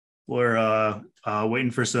We're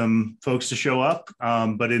waiting for some folks to show up.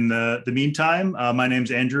 But in the meantime, my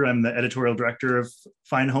name's Andrew. I'm the editorial director of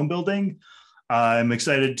Fine Homebuilding. I'm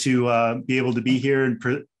excited to be able to be here and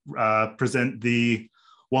present the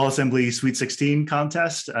Wall Assembly Sweet 16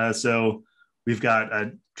 contest. So we've got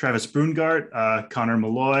Travis Brungardt, Connor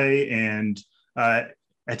Malloy, and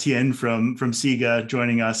Etienne from SIGA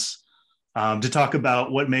joining us to talk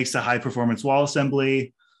about what makes a high performance wall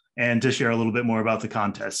assembly and to share a little bit more about the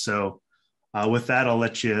contest. So with that, I'll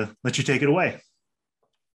let you take it away.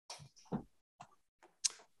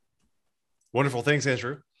 Wonderful, thanks,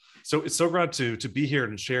 Andrew. So it's so glad to be here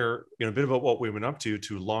and share a bit about what we've been up to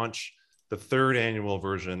launch the third annual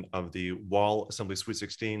version of the Wall Assembly Sweet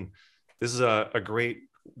 16. This is a great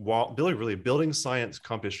building science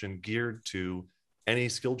competition geared to any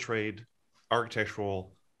skilled trade,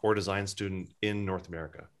 architectural, or design student in North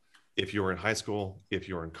America. If you're in high school, if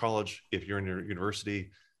you're in college, if you're in your university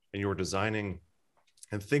and you're designing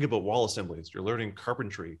and think about wall assemblies, you're learning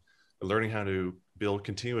carpentry, you're learning how to build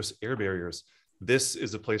continuous air barriers, this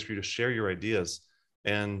is a place for you to share your ideas.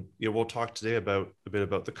 And we'll talk today a bit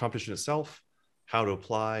about the competition itself, how to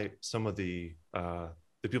apply some of the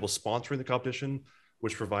people sponsoring the competition,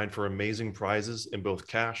 which provide for amazing prizes in both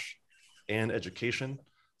cash and education.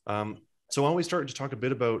 So why don't we start to talk a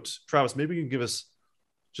bit about, Travis, maybe you can give us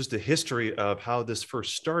just a history of how this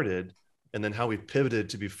first started and then how we pivoted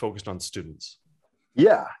to be focused on students.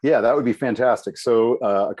 Yeah, that would be fantastic. So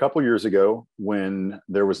a couple years ago, when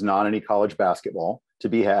there was not any college basketball to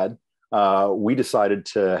be had, we decided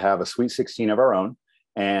to have a Sweet 16 of our own,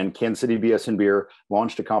 and Kansas City BS and Beer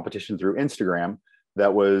launched a competition through Instagram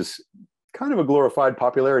that was kind of a glorified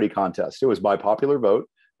popularity contest. It was by popular vote.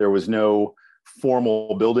 There was no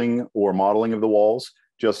formal building or modeling of the walls.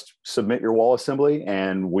 Just submit your wall assembly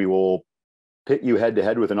and we will pit you head to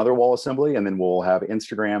head with another wall assembly, and then we'll have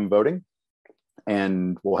Instagram voting,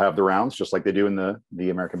 and we'll have the rounds just like they do in the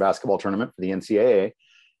American basketball tournament for the NCAA.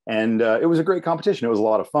 And it was a great competition. It was a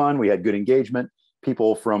lot of fun. We had good engagement.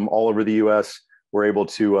 People from all over the US were able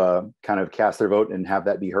to kind of cast their vote and have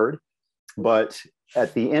that be heard. But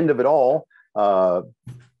at the end of it all,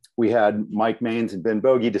 we had Mike Maines and Ben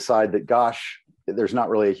Bogey decide that, gosh, there's not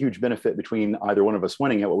really a huge benefit between either one of us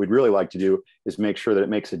winning it. What we'd really like to do is make sure that it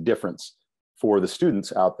makes a difference for the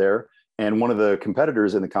students out there. And one of the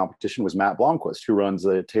competitors in the competition was Matt Blomquist, who runs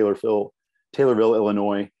the Taylorville,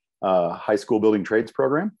 Illinois high school building trades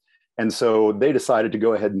program. And so they decided to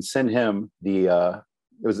go ahead and send him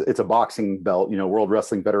it's a boxing belt, World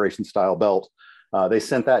Wrestling Federation style belt. They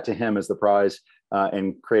sent that to him as the prize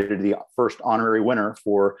and created the first honorary winner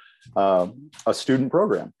for a student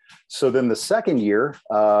program. So then the second year,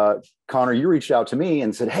 Connor, you reached out to me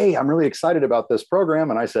and said, hey, I'm really excited about this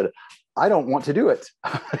program. And I said, I don't want to do it.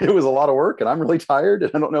 It was a lot of work and I'm really tired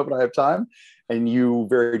and I don't know if I have time. And you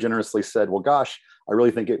very generously said, well, gosh, I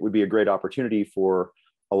really think it would be a great opportunity for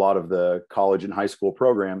a lot of the college and high school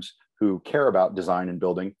programs who care about design and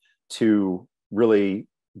building to really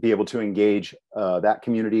be able to engage that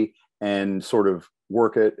community and sort of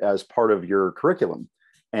work it as part of your curriculum.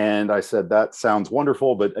 And I said, that sounds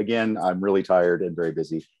wonderful, but again, I'm really tired and very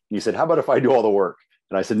busy. And you said, how about if I do all the work?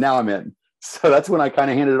 And I said, now I'm in. So that's when I kind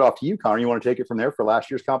of handed it off to you, Connor. You want to take it from there for last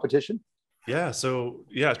year's competition? Yeah, so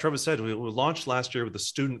as Travis said, we launched last year with a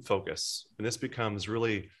student focus, and this becomes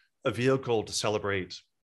really a vehicle to celebrate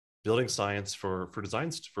building science for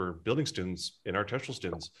building students and architectural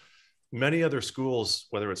students. Many other schools,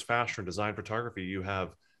 whether it's fashion or design photography, you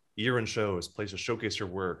have year-end shows, places to showcase your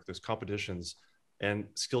work, there's competitions, and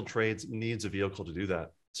skilled trades needs a vehicle to do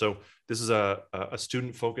that. So this is a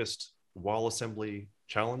student-focused wall assembly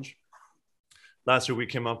challenge. Last year, we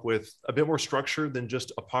came up with a bit more structure than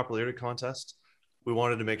just a popularity contest. We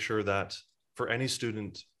wanted to make sure that for any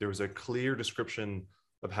student, there was a clear description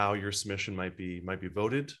of how your submission might be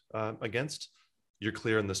voted against. You're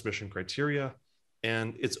clear in the submission criteria,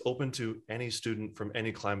 and it's open to any student from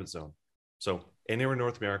any climate zone. So anywhere in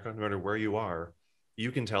North America, no matter where you are,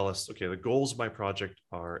 you can tell us, okay, the goals of my project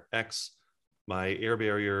are X, my air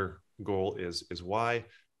barrier goal is Y,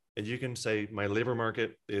 and you can say my labor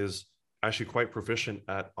market is actually quite proficient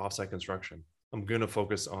at offsite construction. I'm going to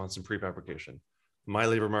focus on some prefabrication. My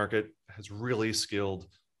labor market has really skilled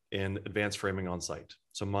in advanced framing on site.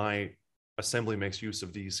 So my assembly makes use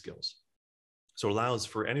of these skills. So it allows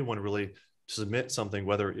for anyone really to submit something,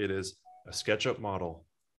 whether it is a SketchUp model,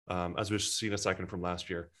 as we've seen a second from last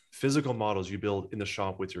year, physical models you build in the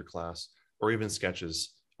shop with your class, or even sketches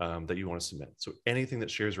that you want to submit. So anything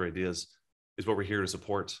that shares your ideas is what we're here to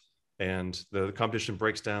support. And the competition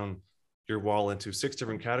breaks down your wall into 6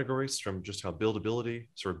 different categories, from just how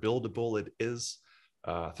buildable it is,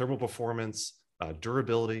 thermal performance,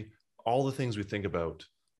 durability, all the things we think about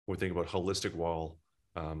when we think about holistic wall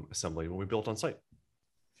assembly when we built on site.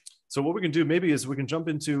 So what we can do maybe is we can jump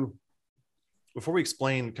into, before we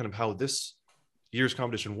explain kind of how this year's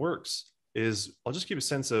competition works, is I'll just give a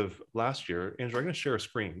sense of last year. Andrew, I'm going to share a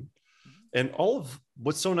screen. And all of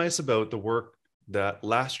what's so nice about the work that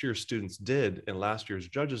last year's students did and last year's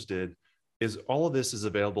judges did is all of this is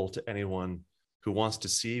available to anyone who wants to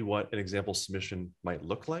see what an example submission might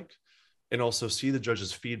look like and also see the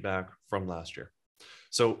judges' feedback from last year.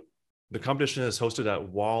 So the competition is hosted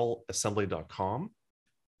at wallassembly.com.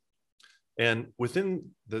 And within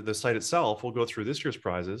the site itself, we'll go through this year's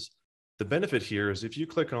prizes. The benefit here is if you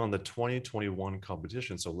click on the 2021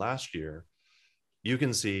 competition, so last year, you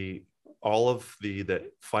can see all of the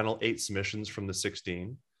final 8 submissions from the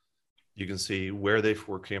 16. You can see where they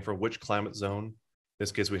came from, which climate zone. In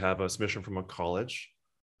this case, we have a submission from a college.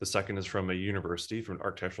 The second is from a university, from an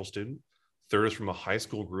architectural student. Third is from a high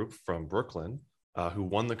school group from Brooklyn who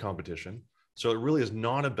won the competition. So it really is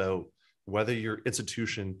not about whether your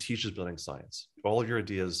institution teaches building science. All of your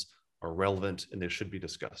ideas are relevant and they should be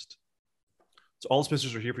discussed. So all the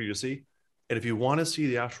submissions are here for you to see. And if you want to see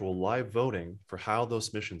the actual live voting for how those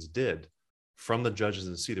submissions did from the judges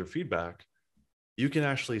and see their feedback, you can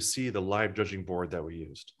actually see the live judging board that we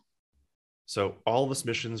used. So all the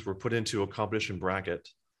submissions were put into a competition bracket.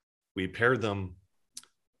 We paired them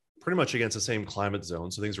pretty much against the same climate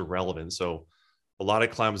zone, so things were relevant. So a lot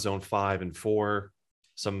of climate zone 5 and 4,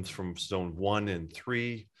 some from zone 1 and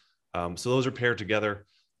 3. So those are paired together.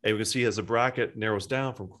 And we can see as the bracket narrows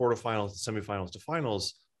down from quarterfinals to semifinals to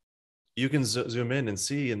finals, you can zoom in and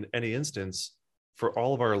see in any instance for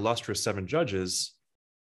all of our illustrious 7 judges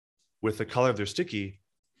with the color of their sticky,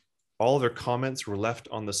 all of their comments were left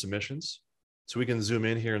on the submissions. So we can zoom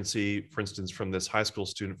in here and see, for instance, from this high school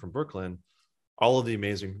student from Brooklyn, all of the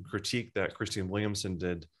amazing critique that Christine Williamson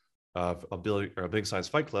did of a Building Science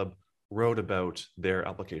Fight Club wrote about their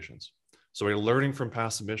applications. So we're learning from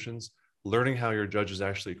past submissions, learning how your judges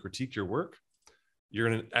actually critique your work. You're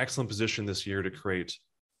in an excellent position this year to create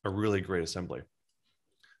a really great assembly.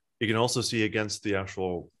 You can also see against the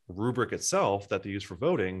actual rubric itself that they use for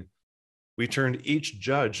voting, we turned each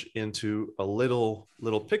judge into a little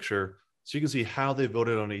picture so you can see how they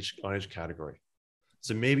voted on each category.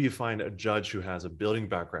 So maybe you find a judge who has a building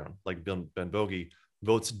background, like Ben Bogie,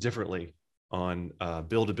 votes differently on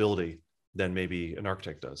buildability than maybe an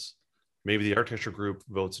architect does. Maybe the architecture group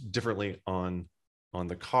votes differently on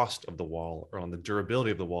the cost of the wall or on the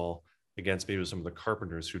durability of the wall against maybe some of the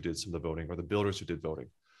carpenters who did some of the voting or the builders who did voting.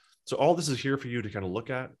 So all this is here for you to kind of look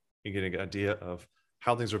at and get an idea of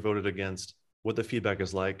how things are voted against, what the feedback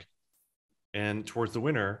is like, and towards the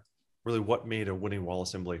winner, really what made a winning wall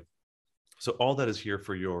assembly. So all that is here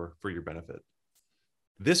for your benefit.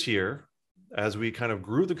 This year, as we kind of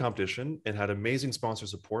grew the competition and had amazing sponsor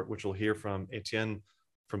support, which we'll hear from Etienne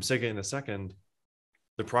from Sega in a second,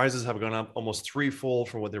 the prizes have gone up almost threefold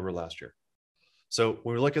from what they were last year. So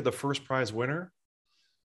when we look at the first prize winner,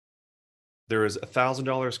 there is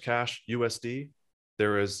 $1,000 cash USD.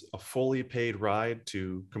 There is a fully paid ride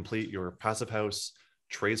to complete your Passive House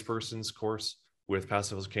tradesperson's course with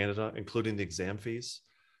Passive House Canada, including the exam fees.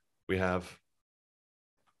 We have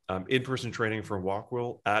in-person training for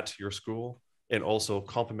Walkwell at your school, and also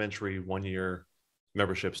complimentary one-year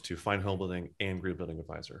memberships to Fine Homebuilding and Green Building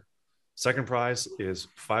Advisor. Second prize is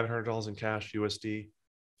 $500 in cash USD,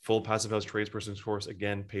 full Passive House tradesperson's course,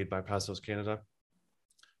 again paid by Passive House Canada,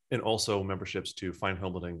 and also memberships to Fine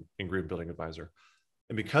Homebuilding and Green Building Advisor.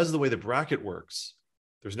 And because of the way the bracket works,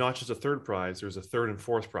 there's not just a third prize, there's a third and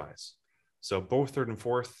fourth prize. So both third and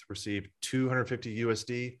fourth receive $250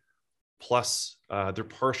 USD plus their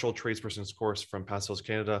partial tradesperson's course from Passive House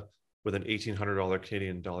Canada with an $1,800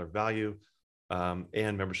 Canadian dollar value,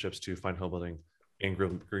 and memberships to Fine Homebuilding and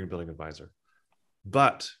Green Building Advisor.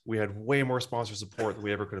 But we had way more sponsor support than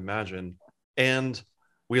we ever could imagine, and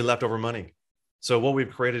we had leftover money. So what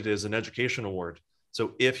we've created is an education award.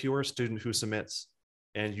 So if you're a student who submits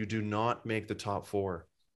and you do not make the top 4,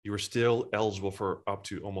 you are still eligible for up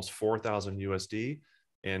to almost 4,000 USD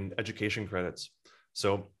in education credits.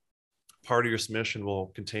 So part of your submission will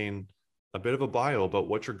contain a bit of a bio about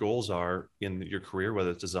what your goals are in your career,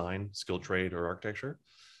 whether it's design, skilled trade, or architecture.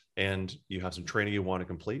 And you have some training you want to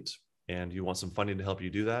complete, and you want some funding to help you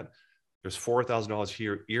do that. There's $4,000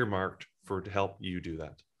 here earmarked to help you do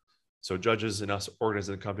that. So judges and us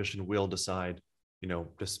organizing the competition will decide,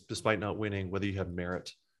 despite not winning, whether you have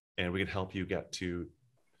merit, and we can help you get to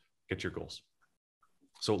your goals.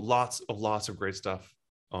 So lots of great stuff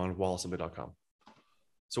on wallassembly.com.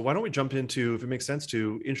 So why don't we jump into, if it makes sense,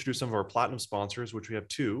 to introduce some of our platinum sponsors, which we have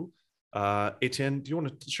two. Etienne, do you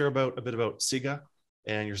want to share a bit about SIGA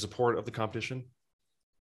and your support of the competition?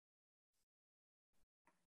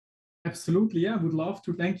 Absolutely, yeah, I would love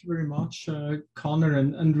to. Thank you very much, Connor.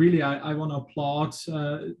 And really, I want to applaud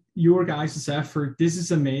your guys' effort. This is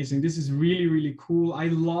amazing. This is really, really cool. I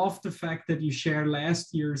love the fact that you share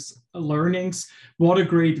last year's learnings. What a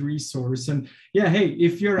great resource. And yeah, hey,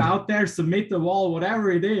 if you're out there, submit the wall, whatever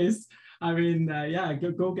it is. I mean, yeah,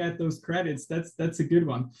 go get those credits. That's a good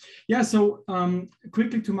one. Yeah, so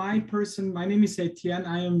quickly to my person, my name is Etienne.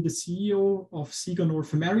 I am the CEO of SIGA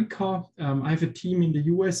North America. I have a team in the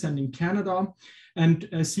US and in Canada. And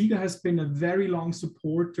SIGA has been a very long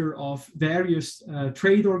supporter of various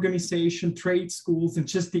trade organizations, trade schools, and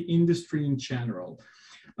just the industry in general.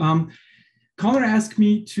 Connor asked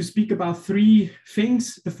me to speak about three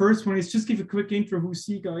things. The first one is just give a quick intro who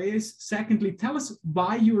SIGA is. Secondly, tell us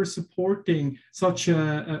why you are supporting such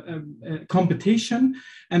a competition.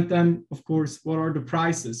 And then, of course, what are the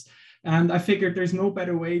prizes? And I figured there's no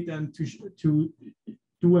better way than to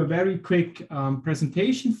do a very quick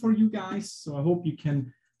presentation for you guys. So I hope you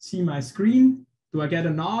can see my screen. Do I get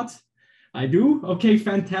a nod? I do. Okay,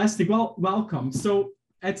 fantastic. Well, welcome. So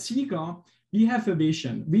at SIGA, we have a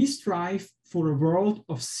vision. We strive for a world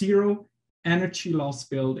of zero energy loss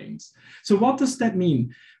buildings. So what does that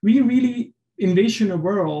mean? We really envision a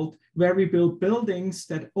world where we build buildings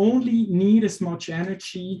that only need as much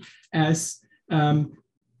energy as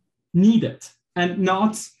needed, and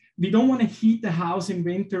not, we don't want to heat the house in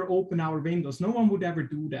winter, open our windows. No one would ever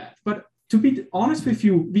do that. But to be honest with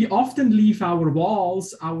you, we often leave our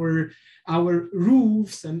walls, our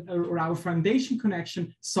roofs, or our foundation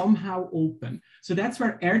connection somehow open. So that's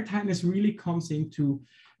where airtightness really comes into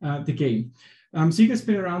the game. SIGA has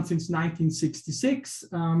been around since 1966.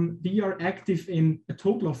 We are active in a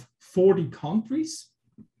total of 40 countries.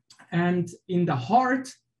 And in the heart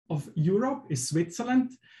of Europe is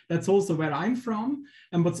Switzerland. That's also where I'm from.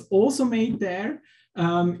 And what's also made there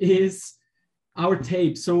is our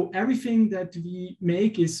tape. So everything that we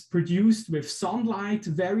make is produced with sunlight,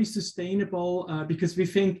 very sustainable, because we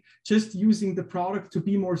think just using the product to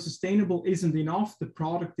be more sustainable isn't enough. The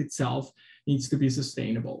product itself needs to be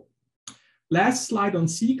sustainable. Last slide on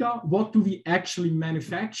SIGA. What do we actually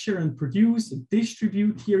manufacture and produce and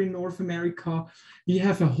distribute here in North America? We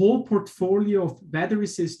have a whole portfolio of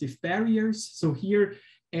weather-resistive barriers. So here,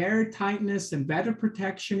 air tightness and weather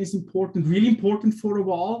protection is important, really important for a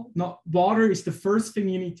wall. Water is the first thing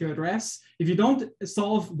you need to address. If you don't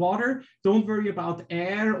solve water, don't worry about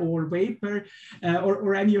air or vapor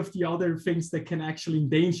or any of the other things that can actually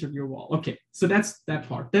endanger your wall. Okay, so that's that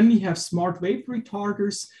part. Then we have smart vapor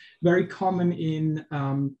retarders, very common in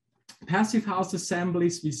passive house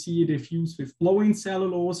assemblies. We see it if used with blow-in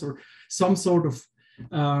cellulose or some sort of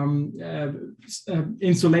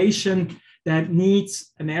insulation that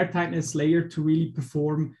needs an airtightness layer to really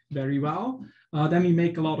perform very well. Then we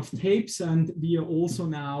make a lot of tapes, and we also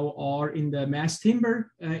now are in the mass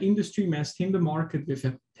timber industry, mass timber market with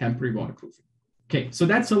a temporary waterproofing. Okay, so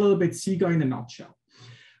that's a little bit SIGA in a nutshell.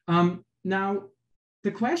 Now,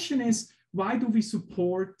 the question is, why do we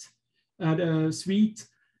support the Sweet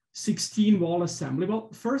 16 wall assembly? Well,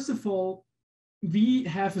 first of all, we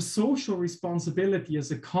have a social responsibility as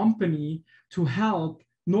a company to help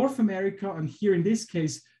North America, and here in this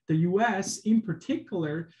case, the US in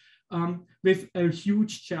particular, with a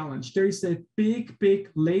huge challenge. There is a big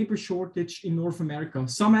labor shortage in North America.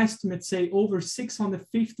 Some estimates say over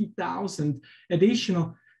 650,000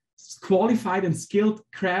 additional qualified and skilled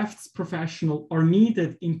crafts professionals are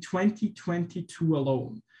needed in 2022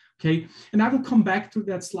 alone. Okay, and I will come back to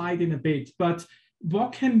that slide in a bit, but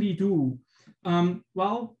what can we do?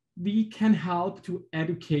 Well, we can help to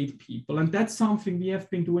educate people. And that's something we have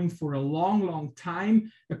been doing for a long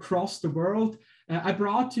time across the world. I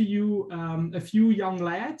brought to you a few young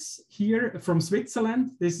lads here from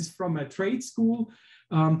Switzerland. This is from a trade school.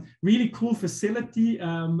 Really cool facility.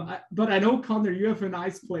 But I know, Connor, you have a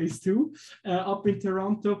nice place too, up in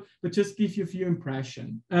Toronto, but just give you a few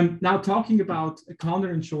impressions. Now talking about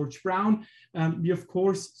Connor and George Brown, we of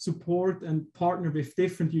course support and partner with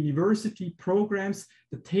different university programs.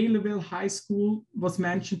 The Taylorville High School was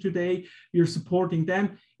mentioned today. We are supporting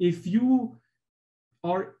them. If you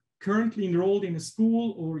are currently enrolled in a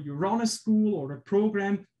school, or you run a school or a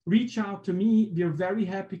program, reach out to me. We are very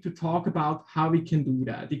happy to talk about how we can do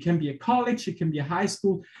that. It can be a college, it can be a high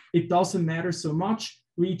school. It doesn't matter so much.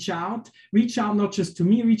 Reach out not just to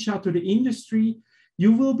me, reach out to the industry.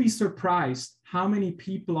 You will be surprised how many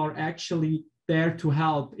people are actually there to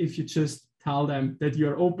help if you just tell them that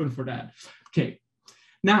you're open for that. Okay,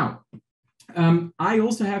 Now, I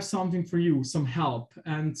also have something for you, some help,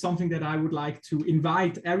 and something that I would like to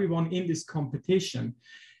invite everyone in this competition.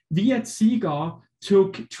 We at SIGA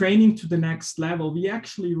took training to the next level. We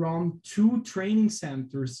actually run 2 training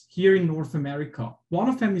centers here in North America. One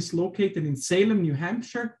of them is located in Salem, New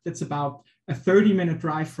Hampshire. That's about a 30-minute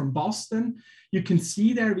drive from Boston. You can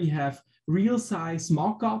see there we have real size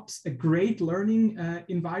mock-ups, a great learning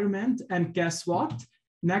environment. And guess what?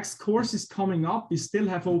 Next course is coming up. We still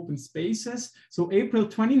have open spaces. So April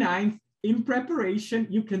 29th, in preparation,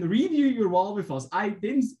 you can review your wall with us. I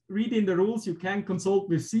didn't read in the rules. You can consult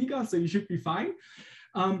with SIGA, so you should be fine.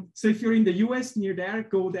 So if you're in the US near there,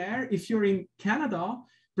 go there. If you're in Canada,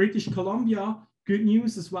 British Columbia, good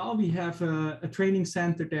news as well. We have a training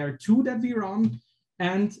center there too that we run.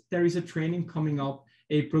 And there is a training coming up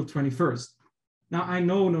April 21st. Now, I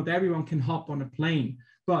know not everyone can hop on a plane,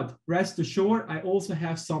 but rest assured, I also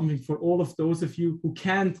have something for all of those of you who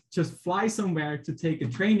can't just fly somewhere to take a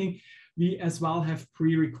training. We as well have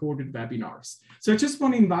pre-recorded webinars. So I just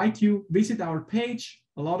want to invite you, visit our page,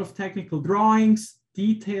 a lot of technical drawings,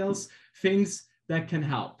 details, things that can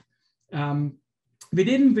help. We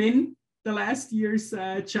didn't win the last year's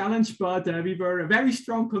challenge, but we were a very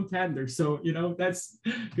strong contender. So, you know, that's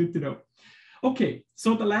good to know. Okay,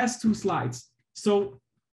 so the last 2 slides. So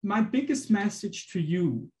my biggest message to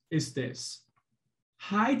you is this: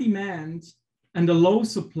 high demand and a low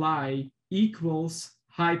supply equals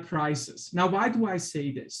high prices. Now, why do I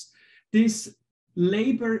say this? This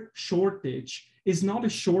labor shortage is not a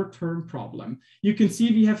short-term problem. You can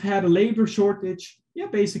see we have had a labor shortage,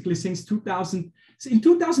 basically since 2000. In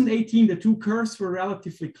 2018, the 2 curves were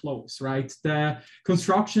relatively close, right? The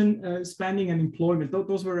construction spending and employment,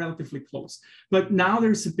 those were relatively close. But now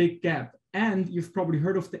there's a big gap. And you've probably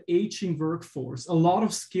heard of the aging workforce. A lot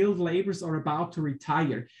of skilled laborers are about to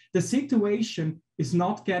retire. The situation is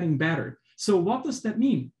not getting better. So what does that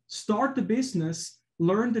mean? Start the business,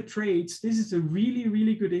 learn the trades. This is a really,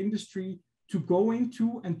 really good industry to go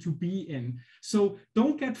into and to be in. So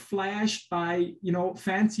don't get flashed by,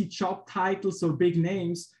 fancy job titles or big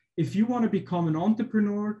names. If you want to become an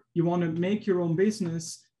entrepreneur, you want to make your own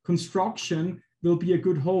business, construction will be a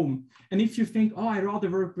good home. And if you think, oh, I'd rather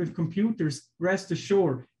work with computers, rest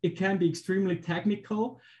assured, it can be extremely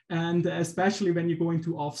technical, and especially when you go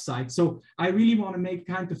into offsite. So I really want to make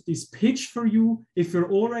kind of this pitch for you. If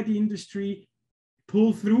you're already industry,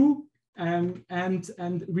 pull through and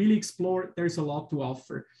really explore. There's a lot to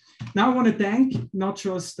offer. Now I want to thank not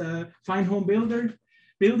just Fine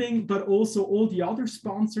Homebuilding, but also all the other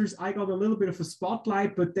sponsors. I got a little bit of a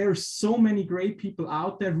spotlight, but there are so many great people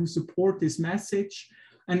out there who support this message.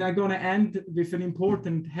 And I'm going to end with an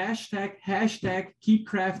important hashtag keep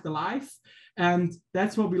craft alive. And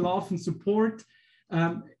that's what we love and support.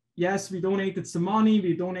 Yes, we donated some money,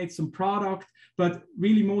 we donate some product, but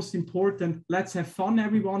really most important, let's have fun,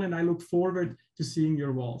 everyone. And I look forward to seeing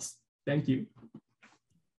your walls. Thank you.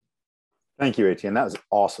 Thank you, Etienne. That was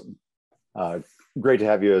awesome. Great to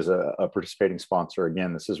have you as a participating sponsor.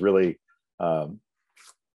 Again, this is really,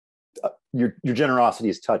 your generosity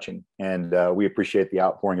is touching, and we appreciate the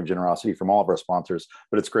outpouring of generosity from all of our sponsors,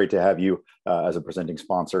 but it's great to have you as a presenting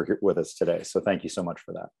sponsor here with us today. So thank you so much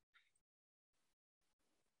for that.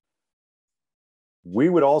 We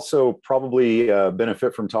would also probably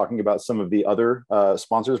benefit from talking about some of the other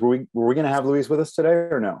sponsors. Were we going to have Louise with us today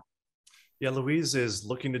or no? Yeah, Louise is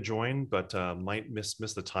looking to join, but might miss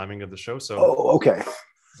the timing of the show. So okay.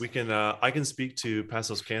 We can I can speak to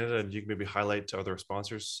Passos Canada, and you can maybe highlight to other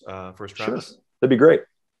sponsors first, Travis. Sure. That'd be great.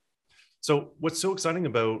 So what's so exciting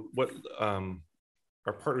about what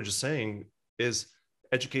our partner just saying is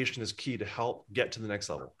education is key to help get to the next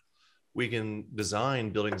level. We can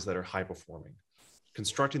design buildings that are high performing,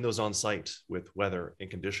 constructing those on site with weather and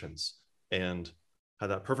conditions, and how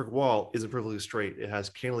that perfect wall isn't perfectly straight. It has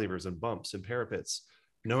cantilevers and bumps and parapets.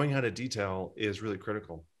 Knowing how to detail is really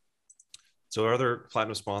critical. So our other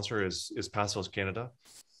platinum sponsor is Passos Canada.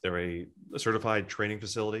 They're a certified training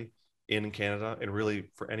facility in Canada, and really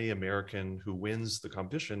for any American who wins the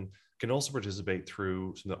competition can also participate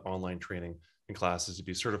through some of the online training and classes to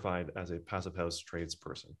be certified as a Passive House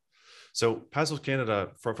tradesperson. So Passos Canada,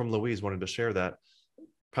 from Louise, wanted to share that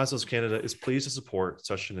Passos Canada is pleased to support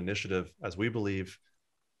such an initiative, as we believe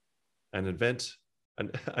an event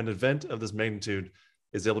of this magnitude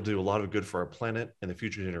is able to do a lot of good for our planet and the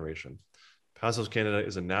future generation. Passos Canada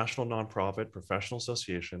is a national nonprofit professional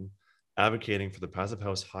association advocating for the Passive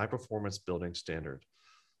House high performance building standard.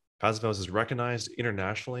 Passive House is recognized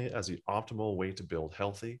internationally as the optimal way to build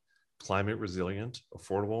healthy, climate resilient,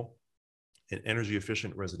 affordable, and energy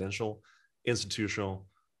efficient residential, institutional,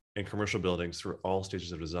 and commercial buildings through all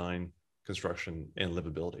stages of design, construction, and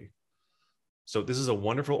livability. So this is a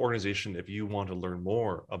wonderful organization if you want to learn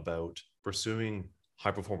more about pursuing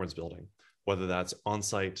high performance building, whether that's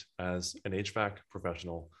on-site as an HVAC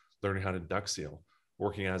professional, learning how to duct seal,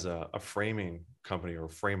 working as a framing company or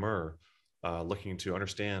framer, looking to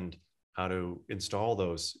understand how to install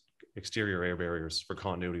those exterior air barriers for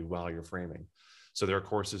continuity while you're framing. So there are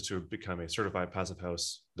courses to become a certified passive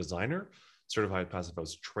house designer, certified passive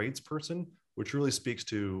house tradesperson, which really speaks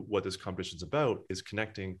to what this competition is about, is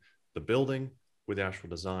connecting the building with actual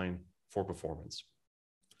design for performance.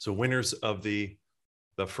 So winners of the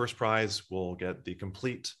first prize will get the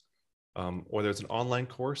complete, whether it's an online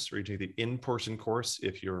course or you take the in-person course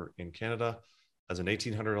if you're in Canada, as an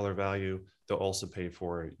 $1,800 value. They'll also pay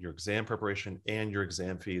for your exam preparation and your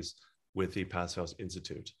exam fees with the Passive House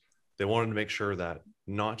Institute. They wanted to make sure that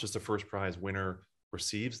not just the first prize winner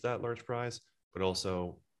receives that large prize, but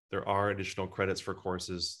also there are additional credits for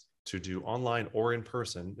courses to do online or in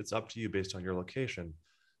person. It's up to you based on your location,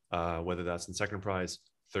 whether that's in second prize,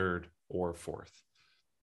 third, or fourth.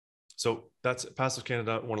 So that's Passive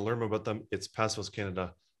Canada. Want to learn more about them? It's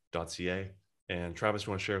passivehousecanada.ca. And Travis,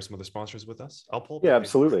 you want to share some other sponsors with us? I'll pull. Yeah,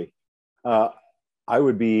 absolutely. I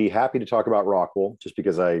would be happy to talk about Rockwool just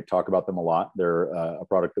because I talk about them a lot. They're a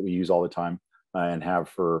product that we use all the time and have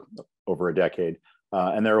for over a decade.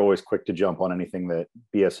 And they're always quick to jump on anything that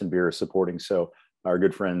BS and Beer is supporting. So our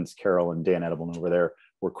good friends, Carol and Dan Edelman over there,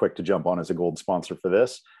 were quick to jump on as a gold sponsor for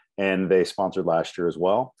this. And they sponsored last year as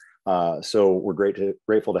well. So we're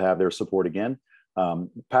grateful to have their support again.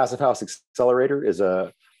 Passive House Accelerator is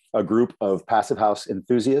a group of passive house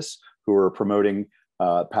enthusiasts who are promoting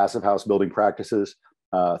passive house building practices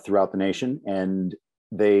throughout the nation. And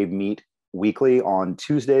they meet weekly. On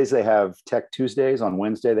Tuesdays, they have Tech Tuesdays. On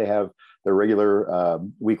Wednesday, they have their regular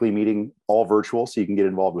weekly meeting, all virtual, so you can get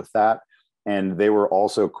involved with that. And they were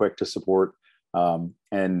also quick to support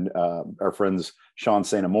our friends Sean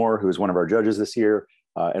St. Amour, who is one of our judges this year,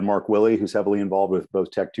 and Mark Willey, who's heavily involved with both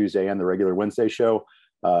Tech Tuesday and the regular Wednesday show.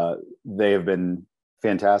 They have been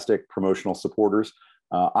fantastic promotional supporters.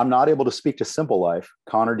 I'm not able to speak to Simple Life.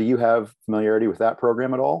 Connor, do you have familiarity with that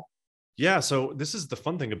program at all? Yeah, so this is the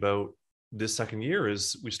fun thing about this second year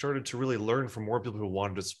is we started to really learn from more people who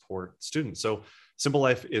wanted to support students. So Simple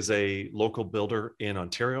Life is a local builder in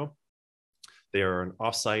Ontario. They are an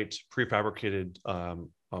offsite prefabricated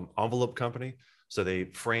envelope company. So they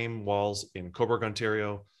frame walls in Cobourg,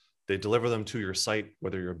 Ontario. They deliver them to your site,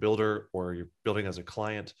 whether you're a builder or you're building as a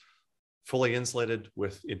client, fully insulated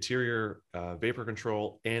with interior vapor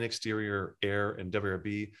control and exterior air and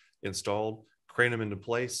WRB installed. Crane them into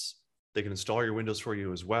place. They can install your windows for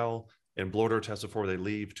you as well and blow door test before they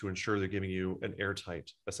leave to ensure they're giving you an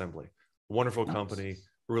airtight assembly. Wonderful company,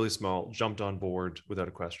 really small, jumped on board without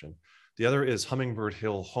a question. The other is Hummingbird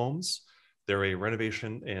Hill Homes. They're a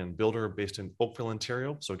renovation and builder based in Oakville,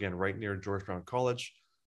 Ontario. So again, right near George Brown College.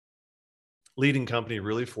 Leading company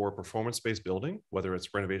really for performance-based building, whether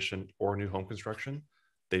it's renovation or new home construction.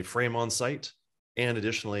 They frame on site. And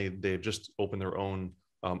additionally, they've just opened their own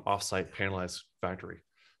off-site panelized factory.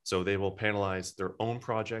 So they will panelize their own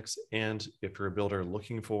projects. And if you're a builder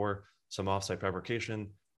looking for some off-site fabrication,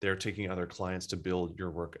 they're taking other clients to build your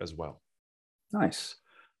work as well. Nice.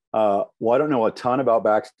 Well, I don't know a ton about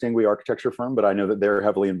Baxtingwe Architecture Firm, but I know that they're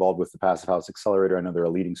heavily involved with the Passive House Accelerator. I know they're a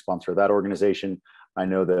leading sponsor of that organization. I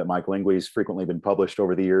know that Mike Lingwe's frequently been published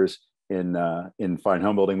over the years in Fine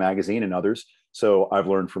Homebuilding magazine and others. So I've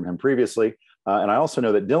learned from him previously. And I also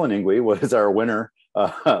know that Dylan Ingwe was our winner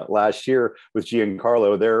last year with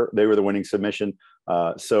Giancarlo. They were the winning submission.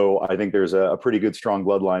 So I think there's a pretty good, strong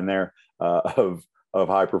bloodline there of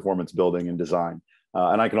high performance building and design.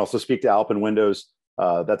 And I can also speak to Alpine Windows.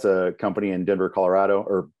 That's a company in Denver, Colorado,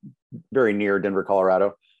 or very near Denver,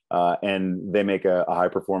 Colorado. And they make a high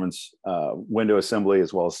performance window assembly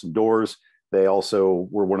as well as some doors. They also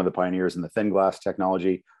were one of the pioneers in the thin glass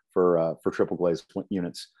technology for triple glazed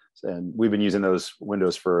units. And we've been using those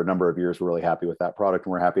windows for a number of years. We're really happy with that product,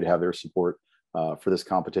 and we're happy to have their support for this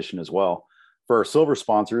competition as well. For our silver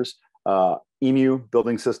sponsors, EMU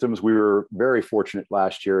Building Systems, we were very fortunate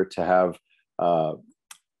last year to have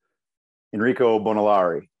Enrico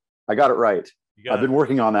Bonalari. I got it right. I've been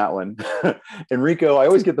working on that one. Enrico, I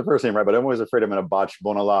always get the first name right, but I'm always afraid I'm going to botch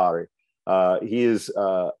Bonalari. He is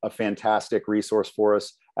a fantastic resource for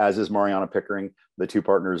us, as is Mariana Pickering, the two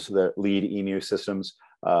partners that lead EMU Systems.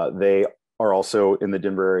 They are also in the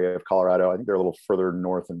Denver area of Colorado. I think they're a little further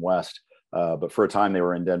north and west, but for a time they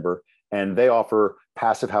were in Denver. And they offer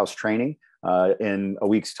passive house training. In a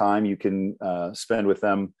week's time, you can spend with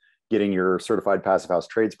them getting your certified passive house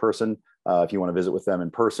tradesperson if you want to visit with them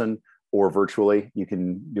in person or virtually, you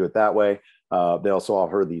can do it that way. They also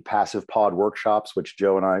offer the passive pod workshops, which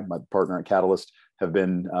Joe and I, my partner at Catalyst, have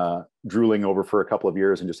been drooling over for a couple of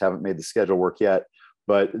years and just haven't made the schedule work yet.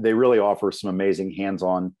 But they really offer some amazing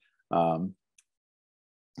hands-on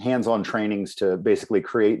trainings to basically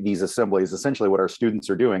create these assemblies, essentially what our students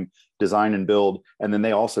are doing, design and build, and then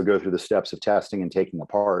they also go through the steps of testing and taking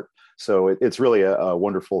apart. So it's really a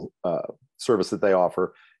wonderful service that they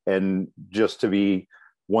offer. And just to be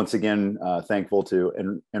once again thankful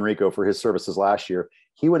to Enrico for his services last year,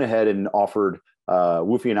 he went ahead and offered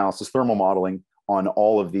WUFI analysis thermal modeling on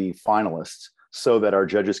all of the finalists so that our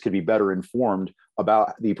judges could be better informed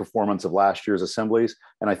about the performance of last year's assemblies.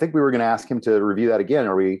 And I think we were going to ask him to review that again.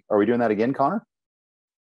 Are we doing that again, Connor?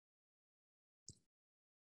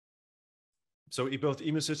 So both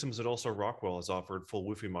EMU Systems and also Rockwell has offered full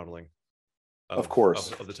WUFI modeling of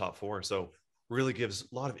course, of the top four. So really gives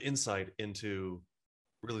a lot of insight into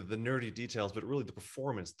really the nerdy details, but really the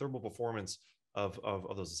performance, thermal performance of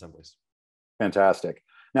those assemblies. Fantastic.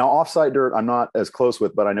 Now, Offsite Dirt, I'm not as close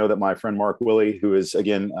with, but I know that my friend Mark Willie, who is,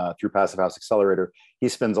 again, through Passive House Accelerator, he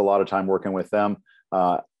spends a lot of time working with them.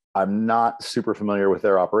 I'm not super familiar with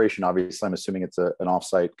their operation. Obviously, I'm assuming it's an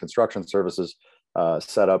offsite construction services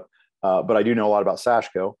setup, but I do know a lot about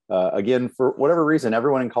Sashco. Again, for whatever reason,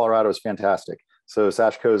 everyone in Colorado is fantastic. So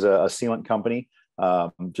Sashco is a sealant company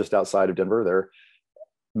just outside of Denver. They're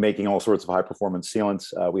making all sorts of high performance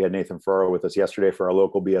sealants. We had Nathan Ferraro with us yesterday for our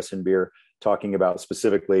local BSN beer, talking about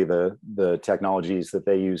specifically the technologies that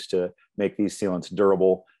they use to make these sealants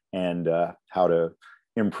durable and how to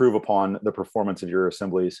improve upon the performance of your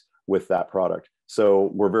assemblies with that product.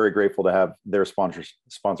 So we're very grateful to have their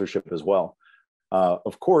sponsorship as well.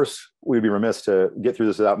 Of course, we'd be remiss to get through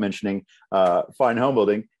this without mentioning Fine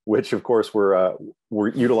Homebuilding, which of course we're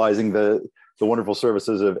utilizing the wonderful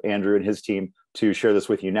services of Andrew and his team to share this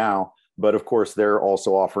with you now. But of course, they're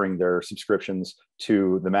also offering their subscriptions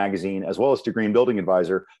to the magazine as well as to Green Building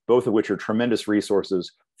Advisor, both of which are tremendous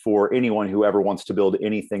resources for anyone who ever wants to build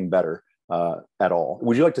anything better at all.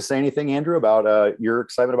 Would you like to say anything, Andrew, about your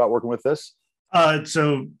excitement about working with this?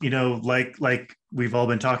 So, like we've all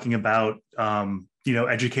been talking about,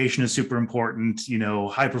 education is super important.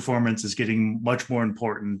 High performance is getting much more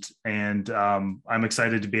important. And I'm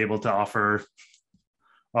excited to be able to offer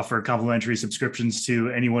complimentary subscriptions to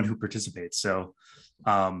anyone who participates. So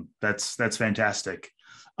that's fantastic.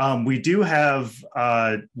 We do have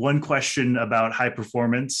one question about high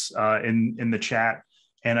performance in the chat.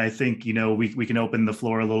 And I think, we can open the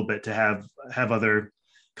floor a little bit to have other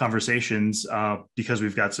conversations because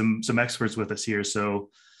we've got some experts with us here. So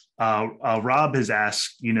Rob has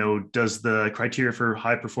asked, does the criteria for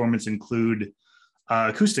high performance include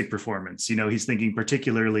acoustic performance? He's thinking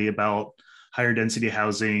particularly about higher density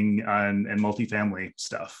housing and multifamily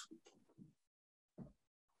stuff.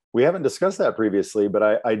 We haven't discussed that previously,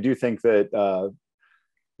 but I do think that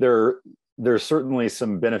there's certainly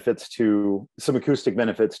some acoustic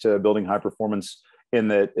benefits to building high performance, in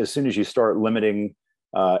that as soon as you start limiting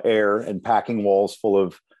air and packing walls full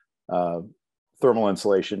of thermal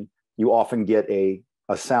insulation, you often get a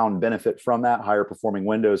sound benefit from that. Higher performing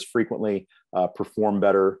windows frequently perform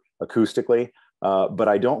better acoustically. But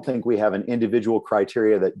I don't think we have an individual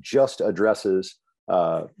criteria that just addresses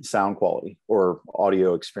sound quality or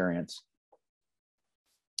audio experience.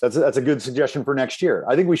 That's a good suggestion for next year.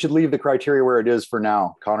 I think we should leave the criteria where it is for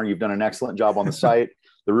now. Connor, you've done an excellent job on the site.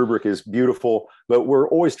 The rubric is beautiful, but we're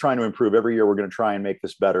always trying to improve. Every year, we're going to try and make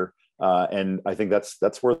this better. And I think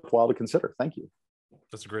that's worthwhile to consider. Thank you.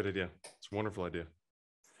 That's a great idea. It's a wonderful idea.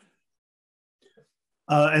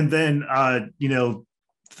 And then,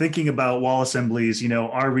 thinking about wall assemblies,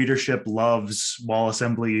 our readership loves wall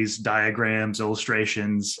assemblies, diagrams,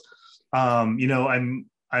 illustrations.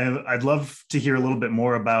 I'd love to hear a little bit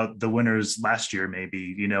more about the winners last year.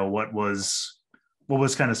 Maybe, what was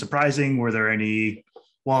kind of surprising? Were there any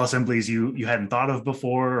wall assemblies you hadn't thought of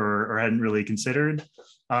before or hadn't really considered?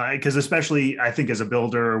 Because especially, I think as a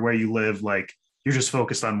builder or where you live, like you're just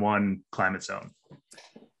focused on one climate zone.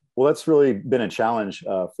 Well, that's really been a challenge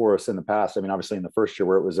for us in the past. I mean, obviously in the first year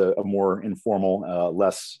where it was a more informal,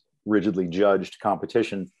 less rigidly judged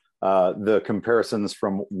competition, the comparisons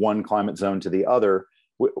from one climate zone to the other,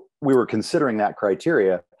 we were considering that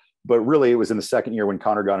criteria, but really it was in the second year when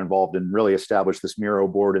Connor got involved and really established this Miro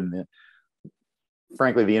board and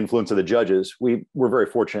frankly, the influence of the judges. We were very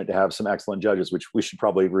fortunate to have some excellent judges, which we should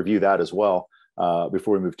probably review that as well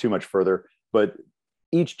before we move too much further. But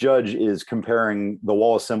each judge is comparing the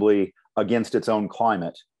wall assembly against its own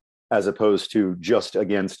climate as opposed to just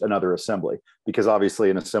against another assembly, because obviously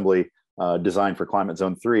an assembly designed for climate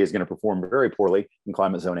zone 3 is going to perform very poorly in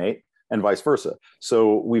climate zone 8, and vice versa.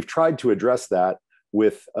 So we've tried to address that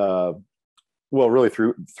with, really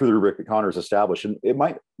through the rubric that Connor's established. And it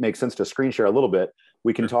might make sense to screen share a little bit.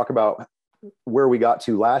 We can talk about where we got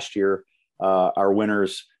to last year. Our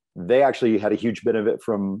winners, they actually had a huge benefit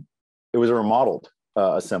from, it was a remodeled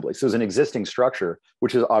assembly. So it's an existing structure,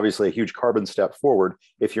 which is obviously a huge carbon step forward.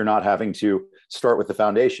 If you're not having to start with the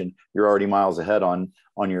foundation, you're already miles ahead on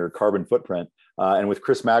your carbon footprint. And with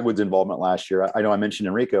Chris Magwood's involvement last year, I know I mentioned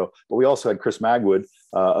Enrico, but we also had Chris Magwood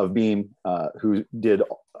of Beam, who did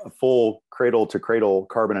a full cradle to cradle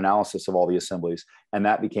carbon analysis of all the assemblies. And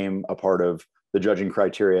that became a part of the judging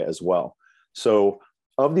criteria as well. So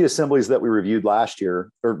of the assemblies that we reviewed last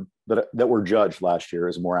year, or that were judged last year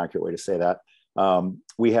is a more accurate way to say that,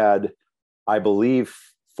 we had, I believe,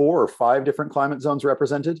 4 or 5 different climate zones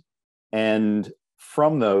represented. And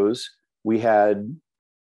from those, we had,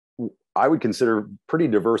 I would consider, pretty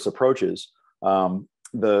diverse approaches.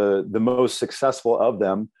 The most successful of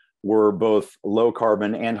them were both low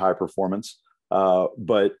carbon and high performance.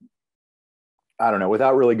 But I don't know,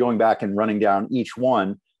 without really going back and running down each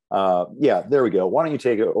one, yeah, there we go. Why don't you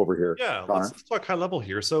take it over here? Yeah, let's talk high level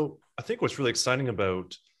here. So I think what's really exciting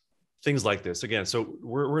about things like this, again, so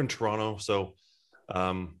we're in Toronto, so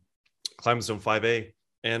climate zone 5A.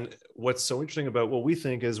 And what's so interesting about what we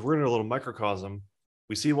think is we're in a little microcosm.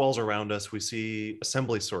 We see walls around us, we see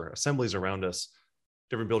assemblies around us,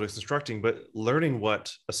 different buildings constructing, but learning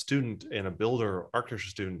what a student and a builder or architecture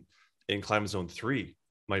student in climate zone 3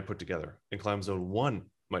 might put together, in climate zone 1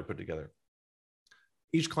 might put together.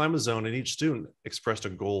 Each climate zone and each student expressed a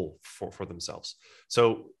goal for themselves.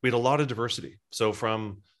 So we had a lot of diversity. So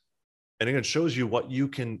and again, it shows you what you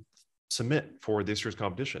can submit for this year's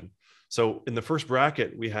competition. So in the first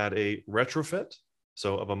bracket, we had a retrofit,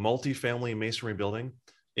 so of a multi-family masonry building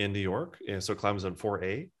in New York, and so climate zone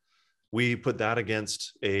 4A. We put that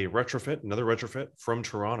against a retrofit, another retrofit from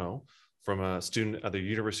Toronto, from a student at the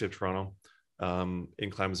University of Toronto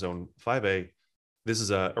in climate zone 5A. This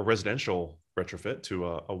is a residential retrofit to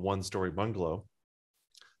a one-story bungalow.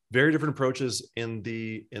 Very different approaches in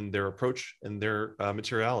their approach and their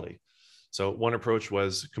materiality. So one approach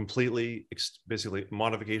was completely, basically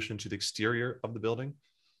modification to the exterior of the building,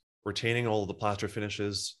 retaining all of the plaster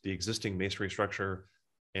finishes, the existing masonry structure,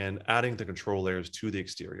 and adding the control layers to the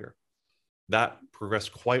exterior. That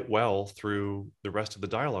progressed quite well through the rest of the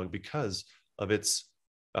dialogue because of its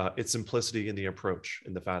simplicity in the approach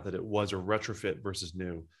and the fact that it was a retrofit versus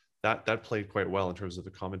new. That played quite well in terms of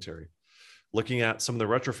the commentary. Looking at some of the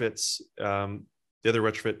retrofits, the other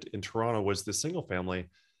retrofit in Toronto was the single family.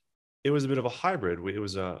 It was a bit of a hybrid. It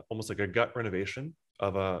was almost like a gut renovation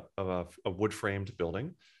of a wood-framed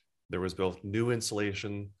building. There was both new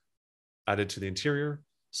insulation added to the interior,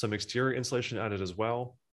 some exterior insulation added as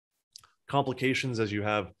well. Complications as you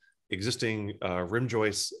have existing rim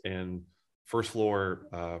joists and first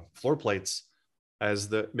floor floor plates,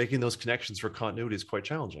 making those connections for continuity is quite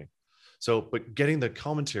challenging. So, but getting the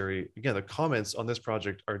commentary, again, the comments on this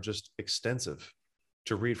project are just extensive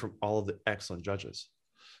to read from all of the excellent judges.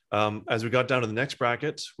 As we got down to the next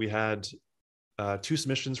bracket, we had 2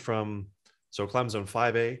 submissions from, so climate zone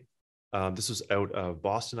 5A. This was out of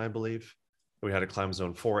Boston, I believe. We had a climate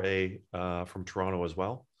zone 4A from Toronto as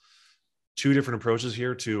well. 2 different approaches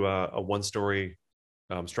here to a one-story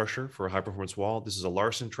structure for a high-performance wall. This is a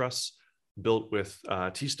Larson truss built with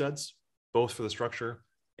T-studs, both for the structure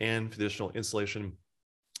and for the additional insulation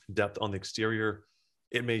depth on the exterior.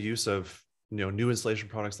 It made use of new insulation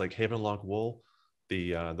products like Haven Lock wool,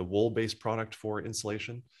 the wool-based product for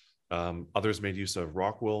insulation. Others made use of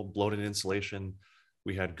rock wool, blown-in insulation.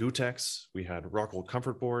 We had Gutex, we had rock wool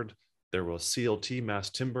comfort board. There was CLT mass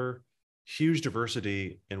timber. Huge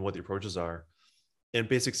diversity in what the approaches are, and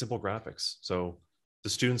basic simple graphics. So the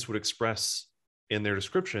students would express in their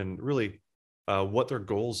description really what their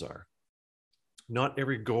goals are. Not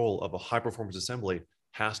every goal of a high performance assembly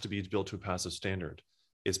has to be built to a passive standard.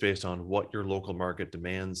 It's based on what your local market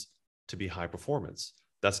demands to be high performance.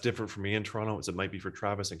 That's different for me in Toronto as it might be for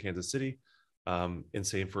Travis in Kansas City, and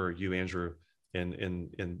same for you, Andrew,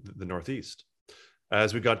 in the Northeast.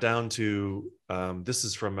 As we got down to, this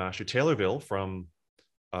is from actually Taylorville from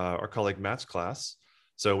our colleague Matt's class.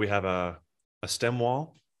 So we have a stem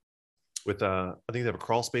wall with, I think they have a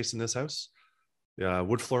crawl space in this house,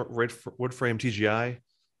 wood frame TGI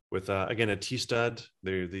with, again, a T-stud,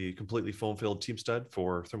 the completely foam-filled T-stud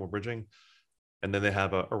for thermal bridging. And then they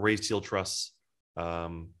have a raised steel truss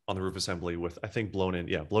on the roof assembly with, I think, blown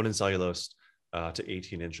in cellulose to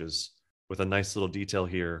 18 inches with a nice little detail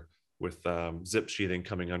here with zip sheathing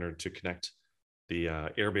coming under to connect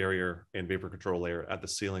the air barrier and vapor control layer at the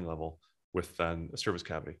ceiling level with a service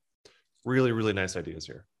cavity. Really, really nice ideas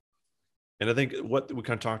here. And I think what we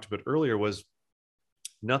kind of talked about earlier was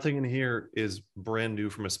nothing in here is brand new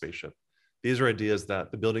from a spaceship. These are ideas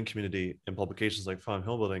that the building community and publications like Fine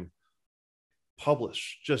Homebuilding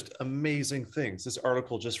publish, just amazing things. This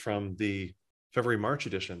article just from the February-March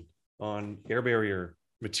edition on air barrier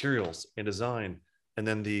materials and design, and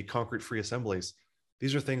then the concrete-free assemblies.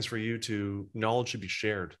 These are things for you to, knowledge should be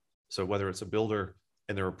shared. So whether it's a builder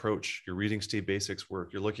and their approach, you're reading Steve Basics'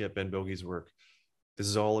 work, you're looking at Ben Bogey's work, this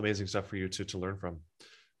is all amazing stuff for you to learn from.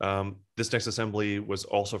 This next assembly was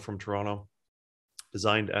also from Toronto,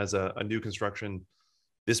 designed as a new construction.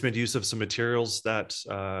 This made use of some materials that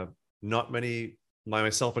not many,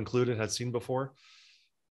 myself included, had seen before.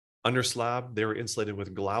 Under slab, they were insulated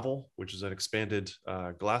with Glavel, which is an expanded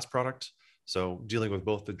glass product. So dealing with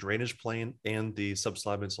both the drainage plane and the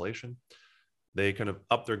subslab insulation. They kind of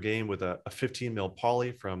upped their game with a 15 mil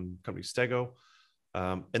poly from company Stego.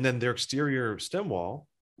 And then their exterior stem wall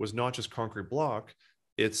was not just concrete block,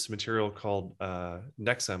 it's material called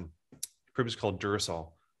Nexem, previously called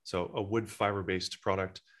Durasol. So a wood fiber-based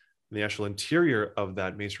product. And the actual interior of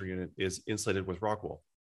that masonry unit is insulated with rock wool.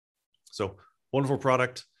 So wonderful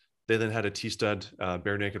product. They then had a T-stud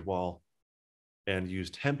bare naked wall and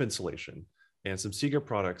used hemp insulation and some Sega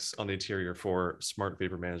products on the interior for smart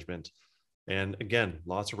vapor management. And again,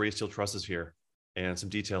 lots of raised steel trusses here and some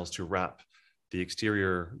details to wrap the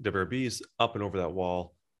exterior WRBs up and over that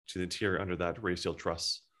wall to the interior under that raised steel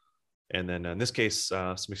truss. And then in this case,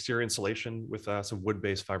 some exterior insulation with some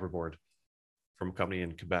wood-based fiberboard from a company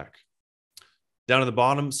in Quebec. Down at the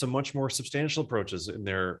bottom, some much more substantial approaches in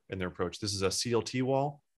their approach. This is a CLT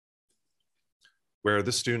wall, where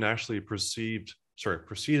this student actually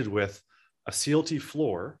proceeded with a CLT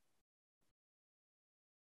floor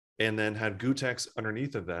and then had Gutex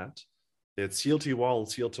underneath of that. They had CLT wall and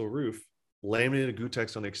CLT roof, laminated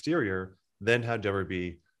Gutex on the exterior, then had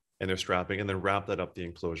WRB and their strapping, and then wrap that up the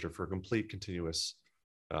enclosure for a complete continuous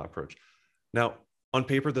approach. Now, on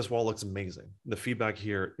paper, this wall looks amazing. The feedback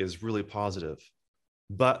here is really positive,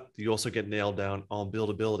 but you also get nailed down on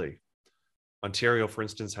buildability. Ontario, for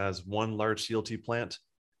instance, has one large CLT plant.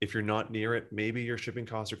 If you're not near it, maybe your shipping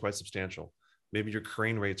costs are quite substantial. Maybe your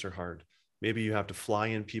crane rates are hard. Maybe you have to fly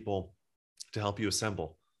in people to help you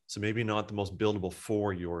assemble. So maybe not the most buildable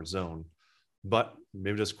for your zone, but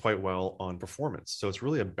maybe just quite well on performance. So it's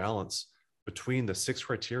really a balance between the 6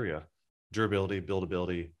 criteria: durability,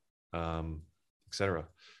 buildability, etc.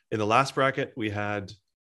 In the last bracket, we had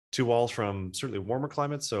 2 walls from certainly warmer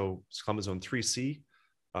climates. So climate zone 3C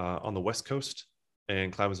on the West Coast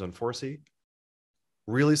and climate zone 4C.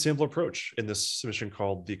 Really simple approach in this submission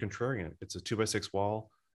called the Contrarian. It's a 2x6 wall,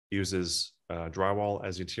 uses drywall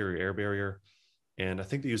as the interior air barrier. And I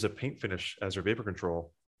think they use a paint finish as their vapor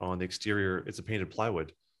control on the exterior. It's a painted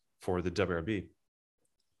plywood for the WRB.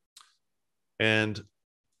 And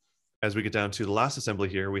as we get down to the last assembly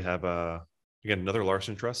here, we have, again, another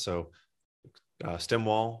Larson truss. So stem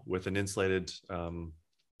wall with an insulated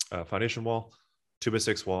foundation wall,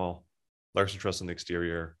 2x6 wall, Larson truss on the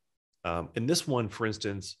exterior. And this one, for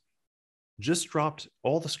instance, just dropped,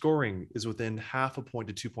 all the scoring is within half a point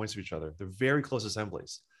to 2 points of each other. They're very close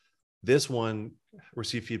assemblies. This one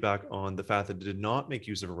received feedback on the fact that it did not make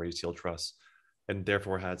use of a raised steel truss and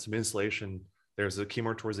therefore had some insulation. There's a key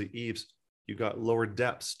mark towards the eaves. You got lower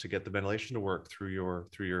depths to get the ventilation to work through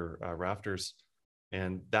your rafters.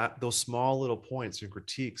 And those small little points and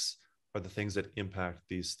critiques are the things that impact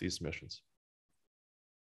these submissions.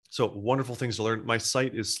 So wonderful things to learn. My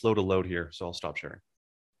site is slow to load here, so I'll stop sharing.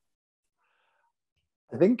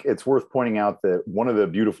 I think it's worth pointing out that one of the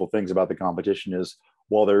beautiful things about the competition is,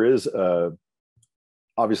 while there is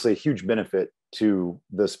obviously a huge benefit to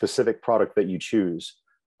the specific product that you choose,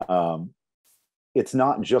 it's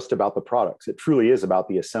not just about the products. It truly is about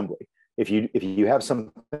the assembly. If you have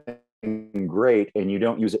something great and you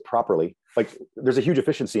don't use it properly, like there's a huge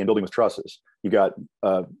efficiency in building with trusses. You got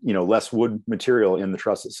less wood material in the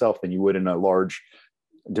truss itself than you would in a large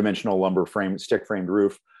dimensional lumber frame, stick framed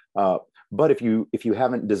roof. But if you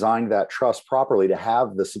haven't designed that truss properly to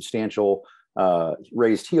have the substantial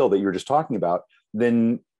raised heel that you were just talking about,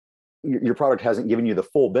 then your product hasn't given you the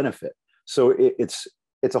full benefit. So it's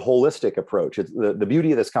a holistic approach. The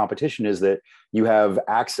beauty of this competition is that you have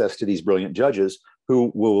access to these brilliant judges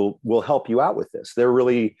who will help you out with this.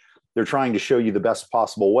 They're trying to show you the best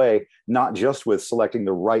possible way, not just with selecting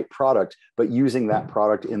the right product, but using that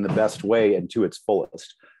product in the best way and to its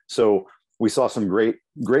fullest. So we saw some great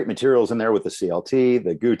materials in there with the CLT,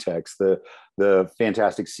 the Gutex, the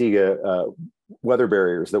fantastic Sega weather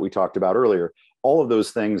barriers that we talked about earlier. all of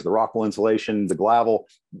those things, the Rockwool insulation, the Glavel,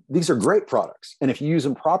 these are great products. And if you use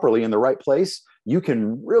them properly in the right place, you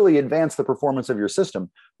can really advance the performance of your system.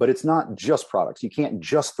 But it's not just products. You can't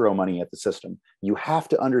just throw money at the system. You have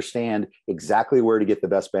to understand exactly where to get the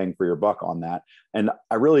best bang for your buck on that. And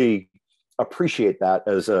I really appreciate that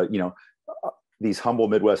as these humble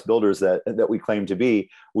Midwest builders that we claim to be.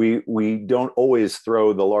 We don't always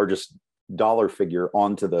throw the largest dollar figure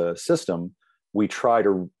onto the system. We try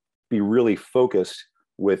to be really focused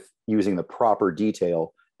with using the proper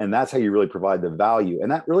detail. And that's how you really provide the value. And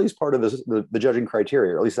that really is part of the judging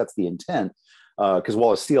criteria, or at least that's the intent. Because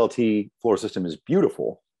while a CLT floor system is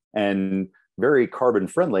beautiful and very carbon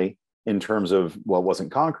friendly in terms of, well, it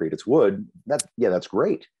wasn't concrete, it's wood, that's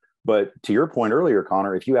great. But to your point earlier,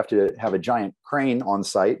 Connor, if you have to have a giant crane on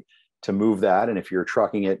site to move that, and if you're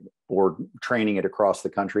trucking it or training it across the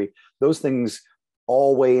country, those things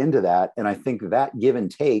all weigh into that. And I think that give and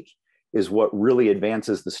take is what really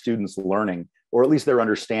advances the students' learning, or at least their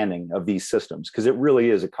understanding of these systems, because it really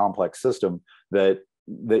is a complex system that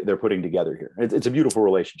they're putting together here. It's a beautiful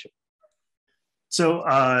relationship. So,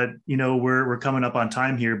 we're coming up on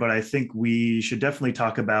time here, but I think we should definitely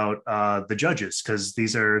talk about the judges, because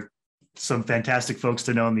these are some fantastic folks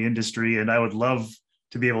to know in the industry, and I would love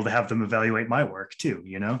to be able to have them evaluate my work too,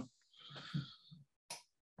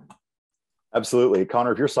 Absolutely.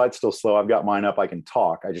 Connor, if your site's still slow, I've got mine up. I can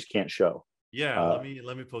talk. I just can't show. Yeah,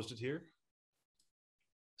 let me post it here.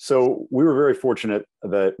 So we were very fortunate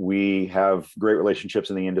that we have great relationships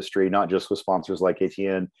in the industry, not just with sponsors like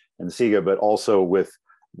ATN and SIGA, but also with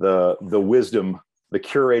the wisdom, the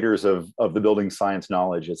curators of the building science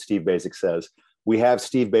knowledge, as Steve Basic says. We have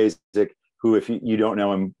Steve Basic, who, if you don't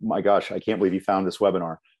know him, my gosh, I can't believe he found this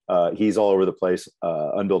webinar. He's all over the place.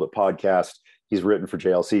 Unbuild It podcast. He's written for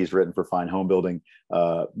JLC. He's written for Fine Homebuilding.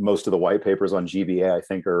 Most of the white papers on GBA, I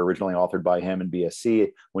think, are originally authored by him and BSC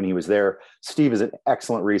when he was there. Steve is an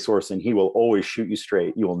excellent resource, and he will always shoot you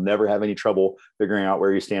straight. You will never have any trouble figuring out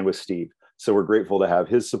where you stand with Steve. So we're grateful to have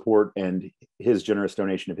his support and his generous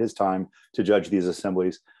donation of his time to judge these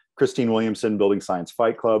assemblies. Christine Williamson, Building Science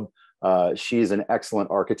Fight Club. She's an excellent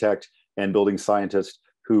architect and building scientist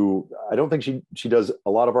who, I don't think she does a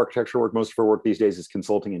lot of architecture work. Most of her work these days is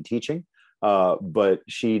consulting and teaching. But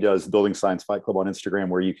she does Building Science Fight Club on Instagram,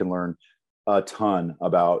 where you can learn a ton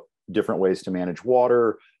about different ways to manage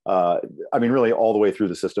water. Really all the way through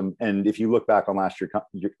the system. And if you look back on last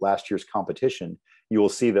year's competition, you will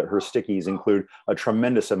see that her stickies include a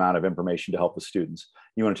tremendous amount of information to help the students.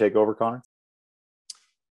 You want to take over, Connor?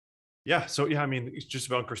 Yeah. So it's just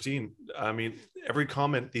about Christine. Every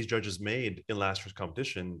comment these judges made in last year's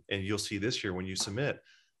competition, and you'll see this year when you submit,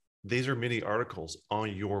 these are mini articles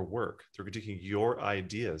on your work. They're critiquing your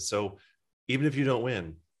ideas. So even if you don't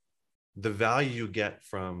win, the value you get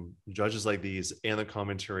from judges like these and the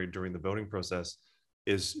commentary during the voting process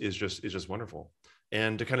is just wonderful.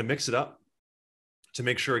 And to kind of mix it up, to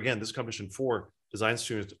make sure, again, this competition for design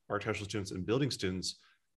students, architectural students, and building students,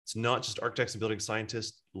 it's not just architects and building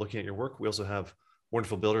scientists looking at your work. We also have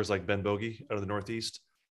wonderful builders like Ben Bogey out of the Northeast,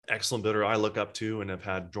 excellent builder I look up to and have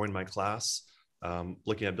had join my class.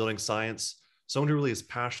 Looking at building science, someone who really is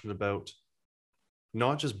passionate about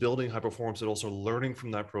not just building high performance, but also learning from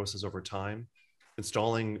that process over time,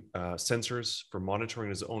 installing sensors for monitoring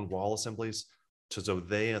his own wall assemblies, so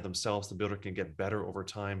they themselves, the builder, can get better over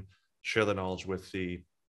time, share the knowledge with the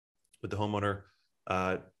homeowner.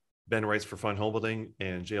 Ben writes for Fine Homebuilding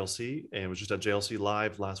and JLC, and was just at JLC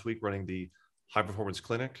Live last week running the high performance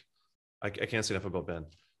clinic. I can't say enough about Ben.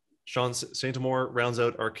 Sean St. Amour rounds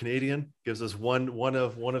out our Canadian, gives us one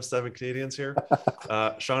of 7 Canadians here.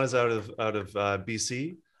 Sean is out of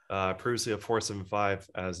BC, previously at 475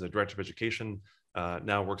 as the director of education,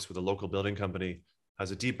 now works with a local building company,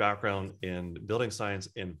 has a deep background in building science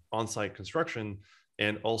and on-site construction,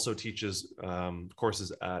 and also teaches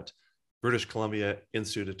courses at British Columbia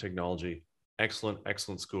Institute of Technology.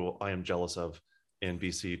 Excellent school I am jealous of in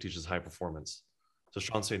BC, teaches high performance. So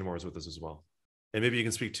Sean St. Amour is with us as well. And maybe you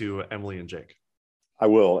can speak to Emily and Jake. I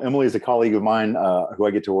will. Emily is a colleague of mine who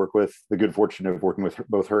I get to work with, the good fortune of working with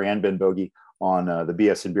both her and Ben Bogey on the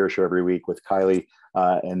BS and Beer Show every week with Kylie,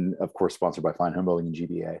 and of course, sponsored by Fine Homebuilding and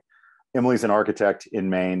GBA. Emily's an architect in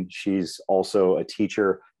Maine. She's also a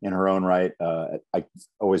teacher in her own right. I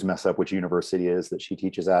always mess up which university it is that she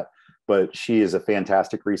teaches at, but she is a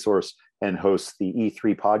fantastic resource and hosts the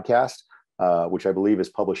E3 podcast, which I believe is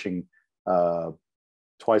publishing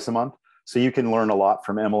twice a month. So you can learn a lot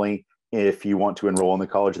from Emily if you want to enroll in the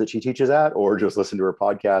college that she teaches at, or just listen to her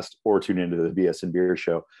podcast, or tune into the BS and Beer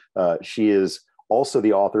Show. She is also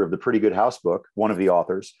the author of the Pretty Good House book, one of the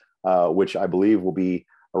authors, which I believe will be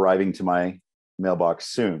arriving to my mailbox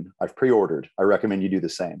soon. I've pre-ordered. I recommend you do the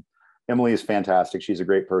same. Emily is fantastic. She's a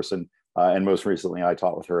great person. And most recently, I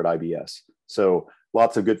taught with her at IBS. So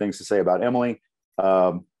lots of good things to say about Emily.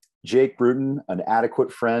 Jake Bruton, an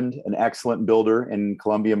adequate friend, an excellent builder in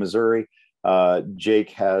Columbia, Missouri. Jake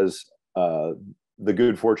has the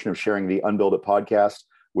good fortune of sharing the Unbuild It podcast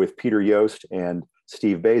with Peter Yost and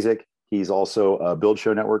Steve Basic. He's also a Build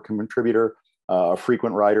Show Network contributor, a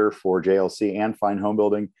frequent writer for JLC and Fine